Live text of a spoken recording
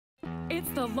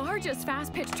It's the largest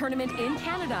Fastpitch tournament in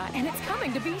Canada, and it's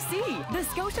coming to BC. The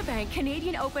Scotiabank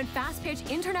Canadian Open Fastpitch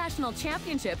International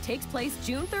Championship takes place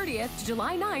June 30th to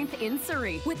July 9th in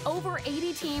Surrey, with over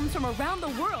 80 teams from around the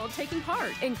world taking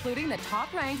part, including the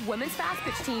top-ranked women's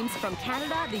Fastpitch teams from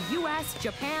Canada, the US,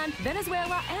 Japan,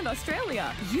 Venezuela, and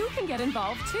Australia. You can get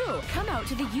involved too. Come out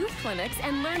to the youth clinics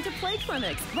and learn to play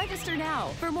clinics. Register now.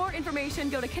 For more information,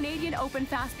 go to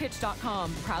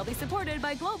CanadianOpenFastPitch.com. Proudly supported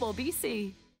by Global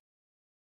BC.